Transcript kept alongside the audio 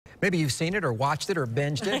Maybe you've seen it or watched it or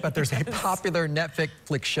binged it, but there's a popular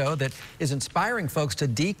Netflix show that is inspiring folks to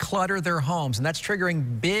declutter their homes, and that's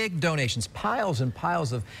triggering big donations, piles and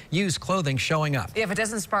piles of used clothing showing up. If it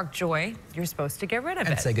doesn't spark joy, you're supposed to get rid of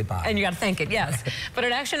it. And say goodbye. And you got to thank it, yes. But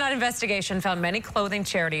an Action Night investigation found many clothing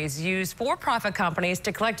charities use for-profit companies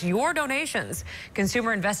to collect your donations.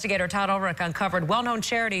 Consumer investigator Todd Ulrich uncovered well-known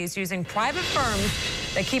charities using private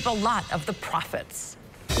firms that keep a lot of the profits.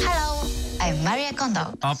 Hello, I'm Maria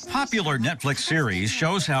Kondo. A popular Netflix series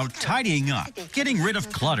shows how tidying up, getting rid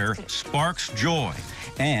of clutter, sparks joy.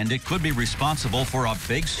 And it could be responsible for a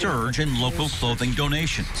big surge in local clothing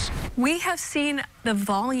donations. We have seen the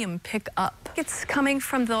volume pick up. It's coming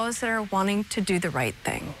from those that are wanting to do the right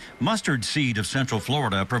thing. Mustard Seed of Central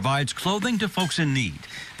Florida provides clothing to folks in need.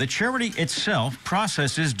 The charity itself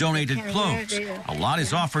processes donated clothes. A lot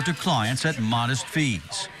is offered to clients at modest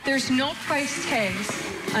fees. There's no price tags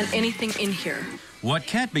on anything in here. What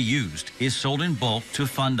can't be used is sold in bulk to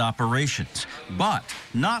fund operations. But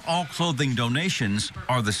not all clothing donations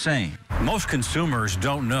are the same. Most consumers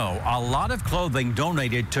don't know a lot of clothing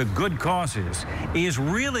donated to good causes is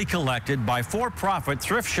really collected by for-profit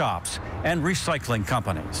thrift shops and recycling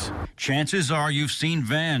companies. Chances are you've seen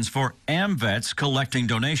vans for AmVets collecting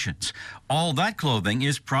donations. All that clothing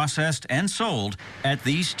is processed and sold at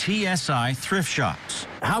these TSI thrift shops.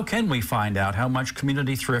 How can we find out how much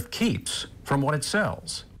Community Thrift keeps from what it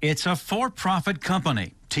sells? It's a for-profit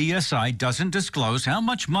company. TSI doesn't disclose how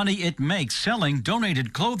much money it makes selling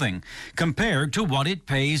donated clothing compared to what it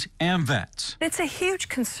pays AmVets. It's a huge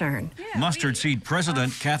concern. Mustard Seed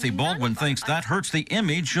President Kathy Baldwin thinks that hurts the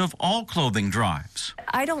image of all clothing drives.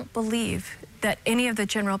 I don't believe that any of the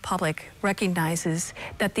general public recognizes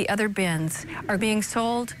that the other bins are being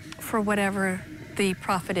sold for whatever the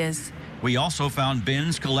profit is. We also found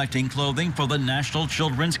bins collecting clothing for the National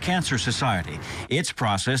Children's Cancer Society. It's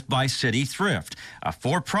processed by City Thrift, a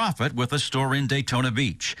for-profit with a store in Daytona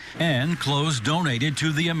Beach. And clothes donated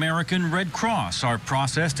to the American Red Cross are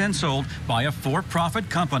processed and sold by a for-profit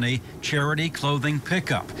company, Charity Clothing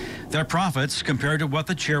Pickup. Their profits, compared to what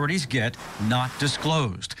the charities get, not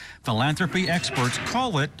disclosed. Philanthropy experts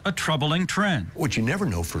call it a troubling trend. What you never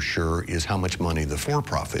know for sure is how much money the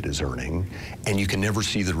for-profit is earning, and you can never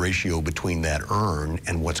see the ratio between that earn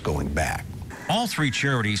and what's going back. All three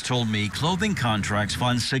charities told me clothing contracts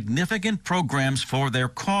fund significant programs for their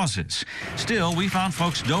causes. Still, we found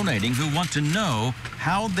folks donating who want to know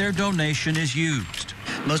how their donation is used.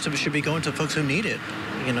 Most of it should be going to folks who need it.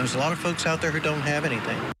 You know, there's a lot of folks out there who don't have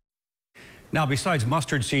anything. Now, besides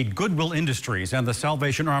Mustard Seed, Goodwill Industries and the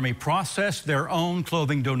Salvation Army process their own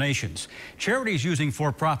clothing donations. Charities using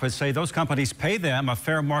for-profits say those companies pay them a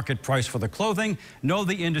fair market price for the clothing, know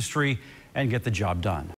the industry, and get the job done.